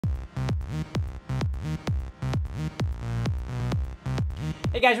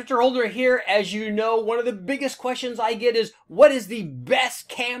Hey guys, Richard Holder here. As you know, one of the biggest questions I get is, what is the best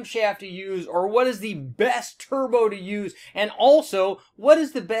camshaft to use, or what is the best turbo to use, and also, what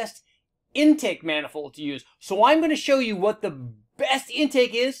is the best intake manifold to use? So I'm going to show you what the best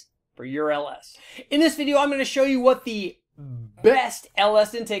intake is for your LS. In this video, I'm going to show you what the best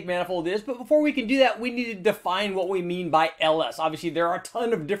LS intake manifold is, but before we can do that, we need to define what we mean by LS. Obviously, there are a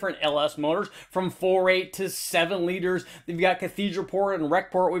ton of different LS motors, from 4.8 to 7 liters. We've got cathedral port and rec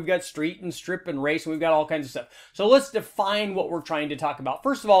port, we've got street and strip and race, and we've got all kinds of stuff. So let's define what we're trying to talk about.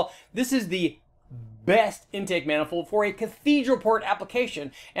 First of all, this is the best intake manifold for a cathedral port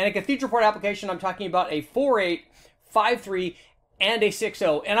application. And a cathedral port application, I'm talking about a 4.8, 5.3, and a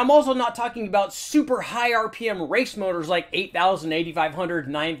 6.0. And I'm also not talking about super high RPM race motors like 8,000, 8,500,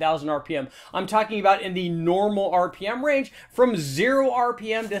 9,000 RPM. I'm talking about in the normal RPM range from 0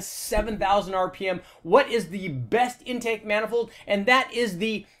 RPM to 7,000 RPM. What is the best intake manifold? And that is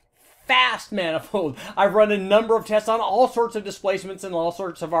the fast manifold. I've run a number of tests on all sorts of displacements and all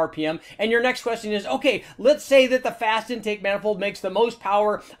sorts of RPM. And your next question is, okay, let's say that the fast intake manifold makes the most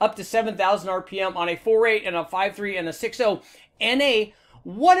power up to 7,000 RPM on a 4.8 and a 5.3 and a 6.0. NA,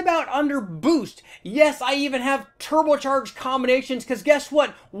 what about under boost? Yes, I even have turbocharged combinations, because guess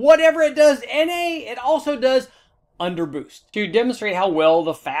what? Whatever it does NA, it also does under boost. To demonstrate how well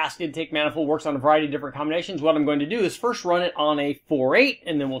the fast intake manifold works on a variety of different combinations, what I'm going to do is first run it on a 4.8,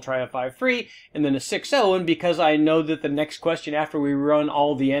 and then we'll try a 5.3, and then a 6.0, and because I know that the next question after we run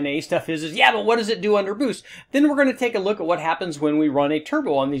all the NA stuff is yeah, but what does it do under boost? Then we're going to take a look at what happens when we run a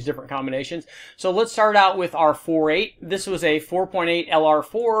turbo on these different combinations. So let's start out with our 4.8. This was a 4.8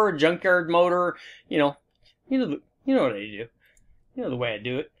 LR4 junkyard motor. You know what I do. You know the way I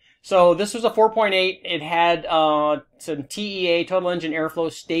do it. So this was a 4.8. It had some TEA, total engine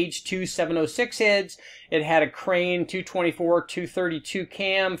airflow, stage 2 706 heads. It had a crane 224, 232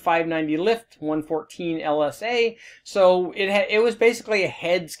 cam, 590 lift, 114 LSA. So it was basically a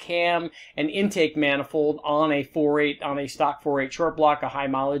heads cam and intake manifold on a 4.8, on a stock 4.8 short block, a high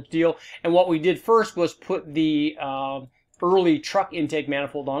mileage deal. And what we did first was put the early truck intake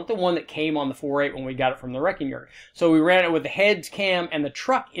manifold on it, the one that came on the 4.8 when we got it from the wrecking yard. So we ran it with the heads cam and the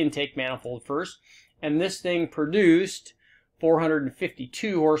truck intake manifold first, and this thing produced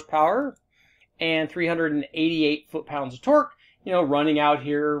 452 horsepower and 388 foot-pounds of torque, running out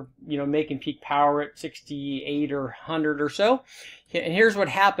here, making peak power at 68 or 100 or so. And here's what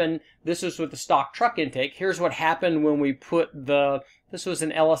happened. This is with the stock truck intake. Here's what happened when we put this was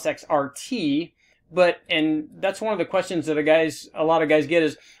an LSX RT. And that's one of the questions that a lot of guys get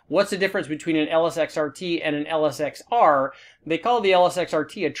is, what's the difference between an LSX RT and an LSXR? They call the LSX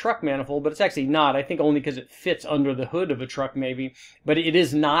RT a truck manifold, but it's actually not. I think only because it fits under the hood of a truck maybe. But it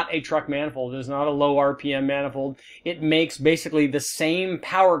is not a truck manifold. It is not a low RPM manifold. It makes basically the same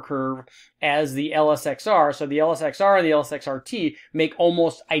power curve as the LSXR. So the LSXR and the LSX-RT make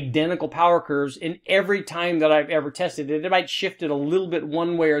almost identical power curves in every time that I've ever tested it. It might shift it a little bit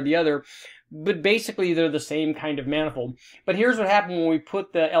one way or the other, but basically they're the same kind of manifold. But here's what happened when we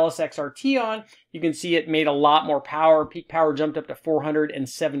put the LSX-RT on. You can see it made a lot more power. Peak power jumped up to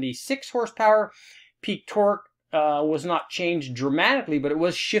 476 horsepower. Peak torque was not changed dramatically, but it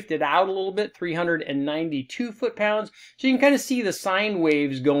was shifted out a little bit, 392 foot-pounds. So you can kind of see the sine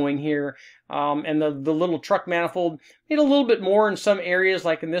waves going here. And the little truck manifold made a little bit more in some areas,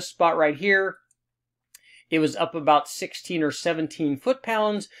 like in this spot right here. It was up about 16 or 17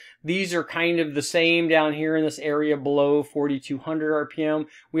 foot-pounds. These are kind of the same down here in this area below 4,200 RPM.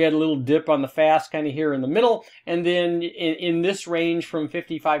 We had a little dip on the fast kind of here in the middle. And then in this range from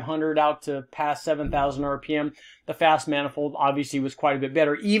 5,500 out to past 7,000 RPM, the fast manifold obviously was quite a bit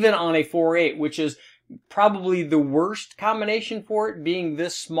better, even on a 4.8, which is probably the worst combination for it, being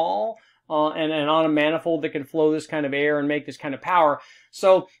this small and on a manifold that can flow this kind of air and make this kind of power.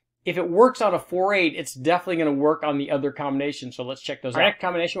 So if it works on a 4.8, it's definitely going to work on the other combinations. So let's check those out. The next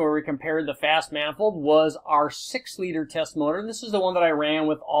combination where we compared the fast manifold was our 6-liter test motor. This is the one that I ran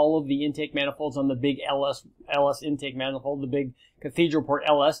with all of the intake manifolds on the big LS intake manifold, the big cathedral port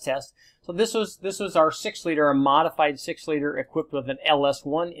LS test. So this was our 6-liter, a modified 6-liter equipped with an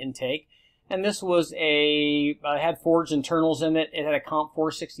LS1 intake. And this was had forged internals in it. It had a comp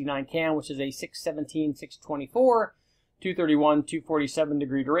 469 cam, which is a 617, 624. 231, 247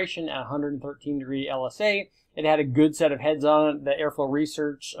 degree duration at 113 degree LSA. It had a good set of heads on it. The Airflow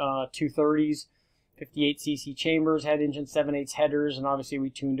Research 230s, 58 cc chambers, had engine 7/8 headers, and obviously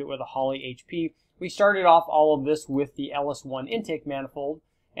we tuned it with a Holley HP. We started off all of this with the LS1 intake manifold,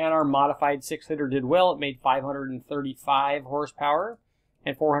 and our modified 6-liter did well. It made 535 horsepower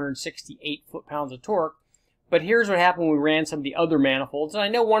and 468 foot-pounds of torque. But here's what happened when we ran some of the other manifolds. And I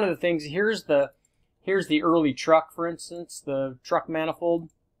know one of the things, here's the early truck, for instance, the truck manifold.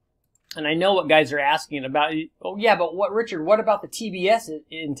 And I know what guys are asking about. Oh yeah, but Richard, what about the TBS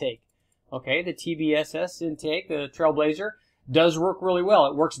intake? Okay, the TBSS intake, the Trailblazer, does work really well.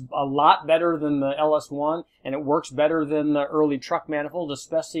 It works a lot better than the LS1, and it works better than the early truck manifold,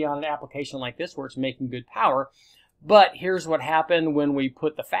 especially on an application like this where it's making good power. But here's what happened when we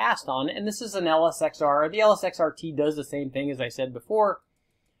put the fast on it, and this is an LSXR. The LSXRT does the same thing as I said before.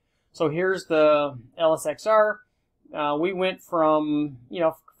 So here's the LSXR. We went from,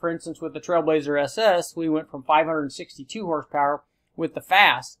 for instance, with the Trailblazer SS, we went from 562 horsepower. With the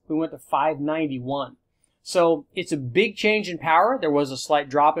fast, we went to 591. So it's a big change in power. There was a slight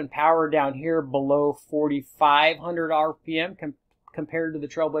drop in power down here below 4,500 RPM compared to the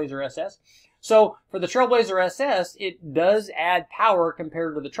Trailblazer SS. So for the Trailblazer SS, it does add power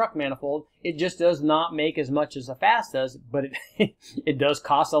compared to the truck manifold. It just does not make as much as the fast does, but it does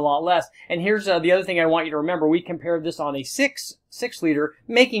cost a lot less. And here's the other thing I want you to remember. We compared this on a 6 liter,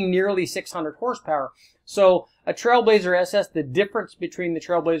 making nearly 600 horsepower. So a Trailblazer SS, the difference between the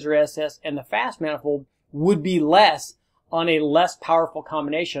Trailblazer SS and the fast manifold would be less on a less powerful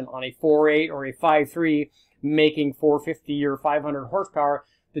combination, on a 4.8 or a 5.3, making 450 or 500 horsepower.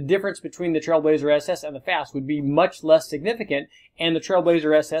 The difference between the Trailblazer SS and the fast would be much less significant, and the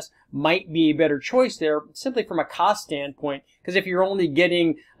Trailblazer SS might be a better choice there simply from a cost standpoint, because if you're only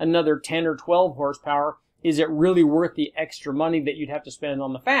getting another 10 or 12 horsepower, is it really worth the extra money that you'd have to spend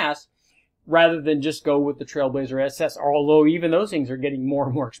on the fast rather than just go with the Trailblazer SS, although even those things are getting more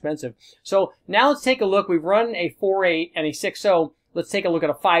and more expensive. So now let's take a look. We've run a 4.8 and a 6.0. Let's take a look at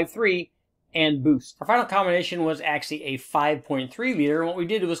a 5.3 and boost. Our final combination was actually a 5.3 liter. And what we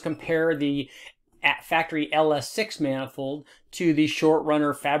did was compare the factory LS6 manifold to the short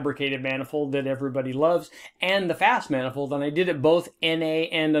runner fabricated manifold that everybody loves, and the fast manifold, and I did it both NA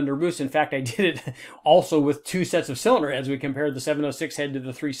and under boost. In fact, I did it also with two sets of cylinder heads. We compared the 706 head to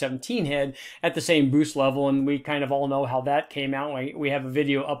the 317 head at the same boost level, and we kind of all know how that came out. We have a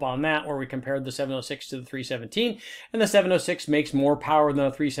video up on that where we compared the 706 to the 317, and the 706 makes more power than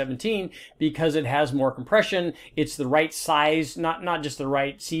the 317 because it has more compression. It's the right size, not just the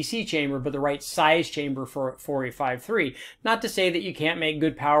right CC chamber, but the right size chamber for a 5.3. Not to say that you can't make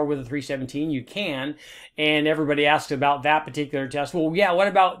good power with a 317, you can, and everybody asks about that particular test. Well, yeah, what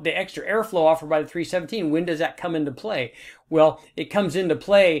about the extra airflow offered by the 317? When does that come into play? Well, it comes into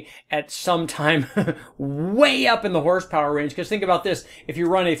play at some time way up in the horsepower range, because think about this. If you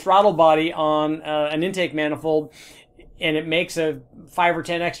run a throttle body on an intake manifold, and it makes a 5 or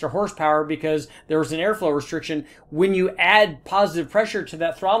 10 extra horsepower because there's an airflow restriction, when you add positive pressure to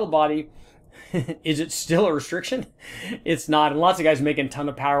that throttle body, is it still a restriction? It's not. And lots of guys making a ton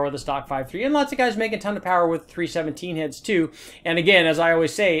of power with a stock 5.3, and lots of guys making a ton of power with 317 heads too. And again, as I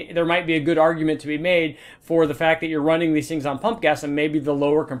always say, there might be a good argument to be made for the fact that you're running these things on pump gas, and maybe the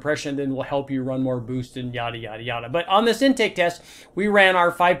lower compression then will help you run more boost and yada, yada, yada. But on this intake test, we ran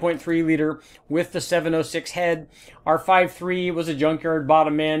our 5.3 liter with the 706 head. Our 5.3 was a junkyard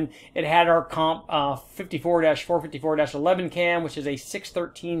bottom end. It had our comp 54-454-11 cam, which is a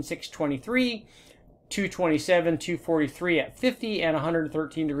 613, 623, 227, 243 at 50, and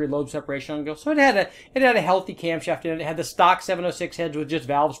 113 degree lobe separation angle. So it had a healthy camshaft in it. It had the stock 706 heads with just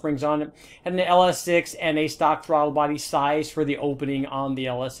valve springs on it, and an LS6 and a stock throttle body size for the opening on the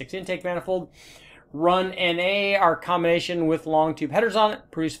LS6 intake manifold. Run NA, our combination with long tube headers on it,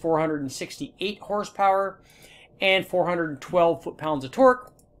 produced 468 horsepower and 412 foot-pounds of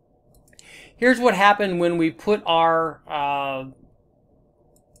torque. Here's what happened when we put our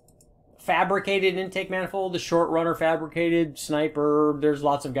fabricated intake manifold, the short runner fabricated, Sniper, there's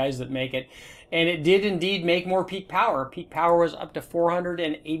lots of guys that make it. And it did indeed make more peak power. Peak power was up to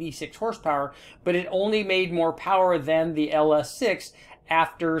 486 horsepower, but it only made more power than the LS6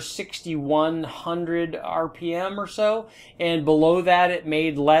 after 6,100 RPM or so, and below that it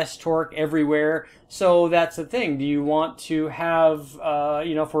made less torque everywhere. So that's the thing. Do you want to have,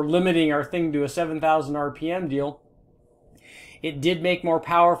 if we're limiting our thing to a 7,000 RPM deal, it did make more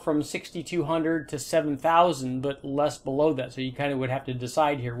power from 6,200 to 7,000, but less below that. So you kind of would have to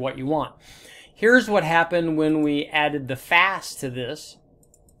decide here what you want. Here's what happened when we added the fast to this.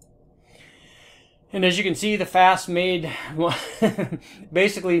 And as you can see, the fast made,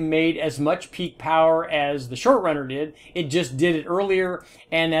 basically made as much peak power as the short runner did. It just did it earlier,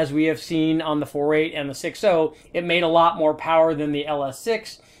 and as we have seen on the 4.8 and the 6.0, it made a lot more power than the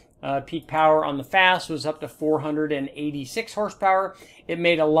LS6. Peak power on the fast was up to 486 horsepower. It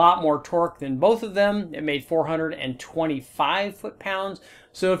made a lot more torque than both of them. It made 425 foot-pounds.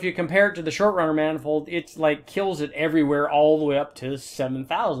 So if you compare it to the short runner manifold, it's like kills it everywhere all the way up to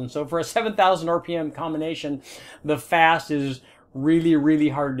 7,000. So for a 7,000 RPM combination, the fast is really, really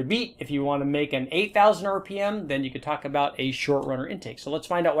hard to beat. If you want to make an 8,000 RPM, then you could talk about a short runner intake. So let's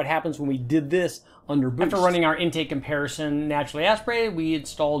find out what happens when we did this under boost. After running our intake comparison naturally aspirated, we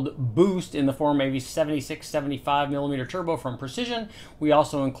installed boost in the form of a 76-75 millimeter turbo from Precision. We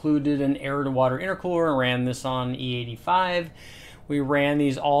also included an air-to-water intercooler and ran this on E85. We ran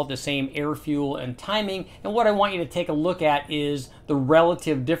these all at the same air, fuel, and timing. And what I want you to take a look at is the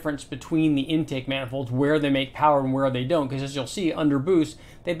relative difference between the intake manifolds, where they make power and where they don't. Because as you'll see, under boost,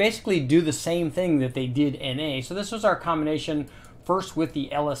 they basically do the same thing that they did NA. So this was our combination first with the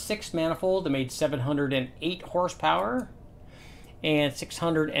LS6 manifold that made 708 horsepower and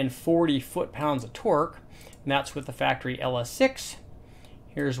 640 foot-pounds of torque. And that's with the factory LS6.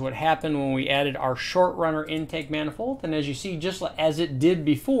 Here's what happened when we added our short runner intake manifold. And as you see, just as it did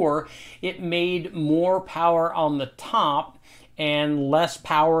before, it made more power on the top and less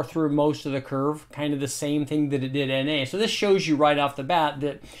power through most of the curve, kind of the same thing that it did NA. So this shows you right off the bat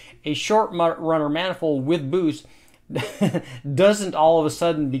that a short runner manifold with boost doesn't all of a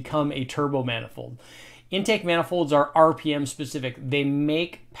sudden become a turbo manifold. Intake manifolds are RPM specific. They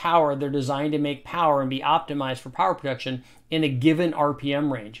make power. They're designed to make power and be optimized for power production in a given RPM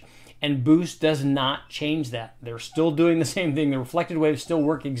range. And boost does not change that. They're still doing the same thing. The reflected waves still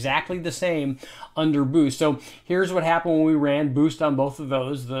work exactly the same under boost. So here's what happened when we ran boost on both of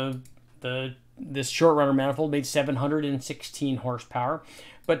those. This short runner manifold made 716 horsepower,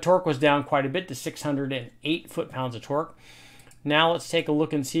 but torque was down quite a bit to 608 foot-pounds of torque. Now let's take a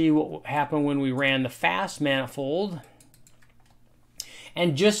look and see what happened when we ran the fast manifold.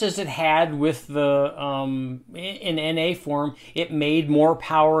 And just as it had with the in NA form, it made more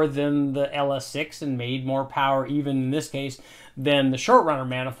power than the LS6 and made more power, even in this case, than the short runner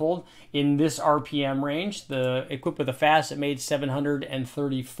manifold. In this RPM range, equipped with the fast, it made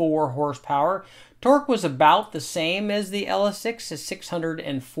 734 horsepower. Torque was about the same as the LS6 at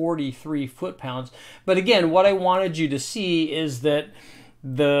 643 foot-pounds. But again, what I wanted you to see is that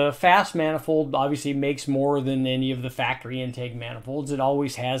the fast manifold obviously makes more than any of the factory intake manifolds. It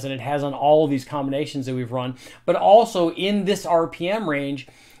always has, and it has on all of these combinations that we've run. But also in this RPM range,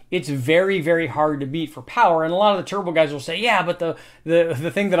 it's very, very hard to beat for power. And a lot of the turbo guys will say, yeah, but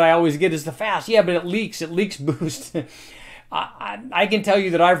the thing that I always get is the fast. Yeah, but it leaks boost. I can tell you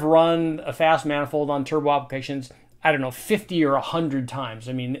that I've run a fast manifold on turbo applications, I don't know, 50 or 100 times.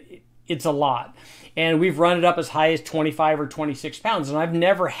 I mean, it's a lot. And we've run it up as high as 25 or 26 pounds. And I've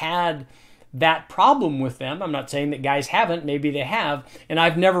never had that problem with them. I'm not saying that guys haven't. Maybe they have. And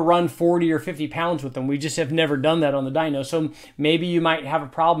I've never run 40 or 50 pounds with them. We just have never done that on the dyno. So maybe you might have a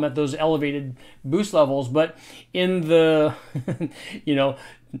problem at those elevated boost levels. But in the,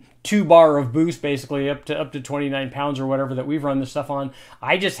 2 bar of boost, basically up to 29 pounds or whatever that we've run this stuff on,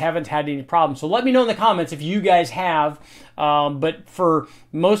 I just haven't had any problems. So let me know in the comments if you guys have. But for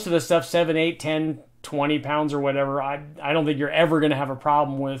most of the stuff, 7, 8, 10, 20 pounds or whatever, I don't think you're ever going to have a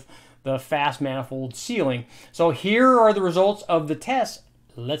problem with the fast manifold sealing. So here are the results of the test.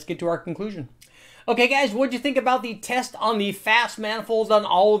 Let's get to our conclusion. Okay guys, what'd you think about the test on the fast manifolds on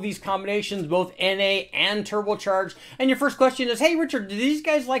all of these combinations, both NA and turbocharged? And your first question is, hey Richard, do these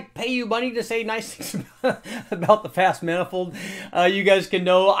guys like pay you money to say nice things about the fast manifold? You guys can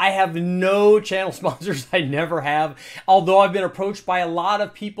know I have no channel sponsors. I never have. Although I've been approached by a lot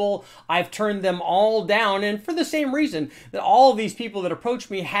of people, I've turned them all down, and for the same reason, that all of these people that approached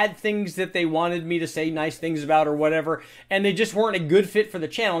me had things that they wanted me to say nice things about or whatever, and they just weren't a good fit for the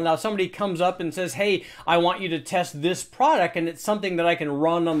channel. Now somebody comes up and says, hey, I want you to test this product, and it's something that I can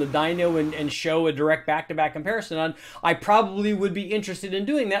run on the dyno and show a direct back-to-back comparison on, I probably would be interested in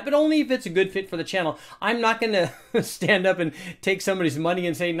doing that, but only if it's a good fit for the channel. I'm not going to stand up and take somebody's money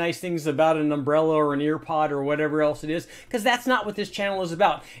and say nice things about an umbrella or an ear pod or whatever else it is, because that's not what this channel is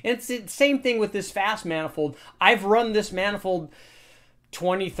about. And it's the same thing with this fast manifold. I've run this manifold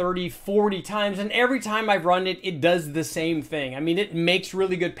 20, 30, 40 times, and every time I've run it, it does the same thing. I mean, it makes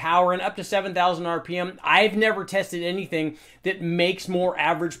really good power, and up to 7,000 RPM. I've never tested anything that makes more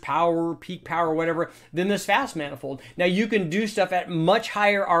average power, peak power, whatever, than this fast manifold. Now, you can do stuff at much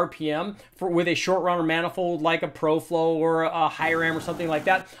higher RPM with a short runner manifold like a ProFlow or a Hiram or something like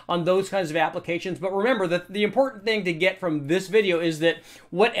that on those kinds of applications. But remember that the important thing to get from this video is that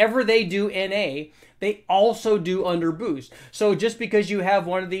whatever they do NA, they also do under boost. So just because you have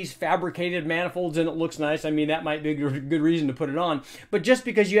one of these fabricated manifolds and it looks nice, I mean, that might be a good reason to put it on. But just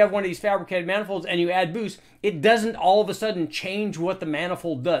because you have one of these fabricated manifolds and you add boost, it doesn't all of a sudden change what the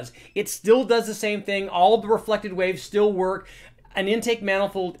manifold does. It still does the same thing. All of the reflected waves still work. An intake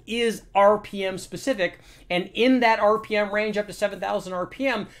manifold is RPM specific, and in that RPM range up to 7,000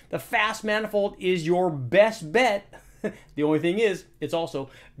 RPM, the fast manifold is your best bet. The only thing is, it's also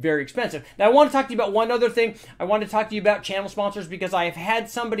very expensive. Now, I want to talk to you about one other thing. I want to talk to you about channel sponsors, because I have had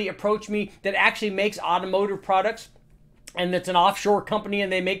somebody approach me that actually makes automotive products, and it's an offshore company,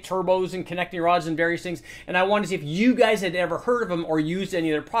 and they make turbos and connecting rods and various things. And I wanted to see if you guys had ever heard of them or used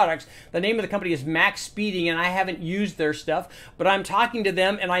any of their products. The name of the company is Max Speeding, and I haven't used their stuff, but I'm talking to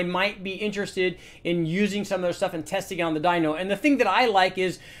them, and I might be interested in using some of their stuff and testing it on the dyno. And the thing that I like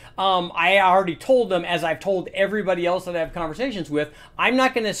is, I already told them, as I've told everybody else that I have conversations with, I'm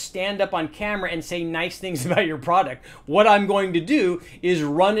not going to stand up on camera and say nice things about your product. What I'm going to do is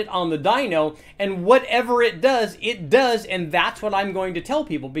run it on the dyno, and whatever it does, and that's what I'm going to tell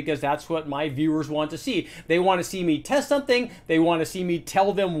people, because that's what my viewers want to see. They want to see me test something, they want to see me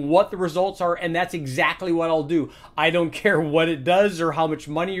tell them what the results are, and that's exactly what I'll do. I don't care what it does or how much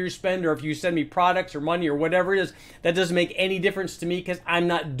money you spend, or if you send me products or money or whatever it is. That doesn't make any difference to me, because I'm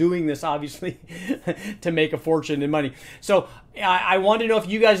not doing this obviously to make a fortune in money. So I want to know if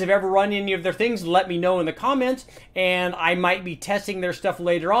you guys have ever run any of their things. Let me know in the comments, and I might be testing their stuff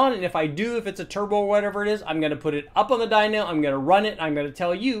later on. And if I do, if it's a turbo or whatever it is, I'm going to put it up on the dyno, I'm going to run it, and I'm going to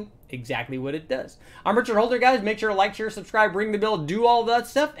tell you exactly what it does. I'm Richard Holder, guys. Make sure to like, share, subscribe, ring the bell, do all that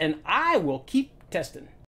stuff, and I will keep testing.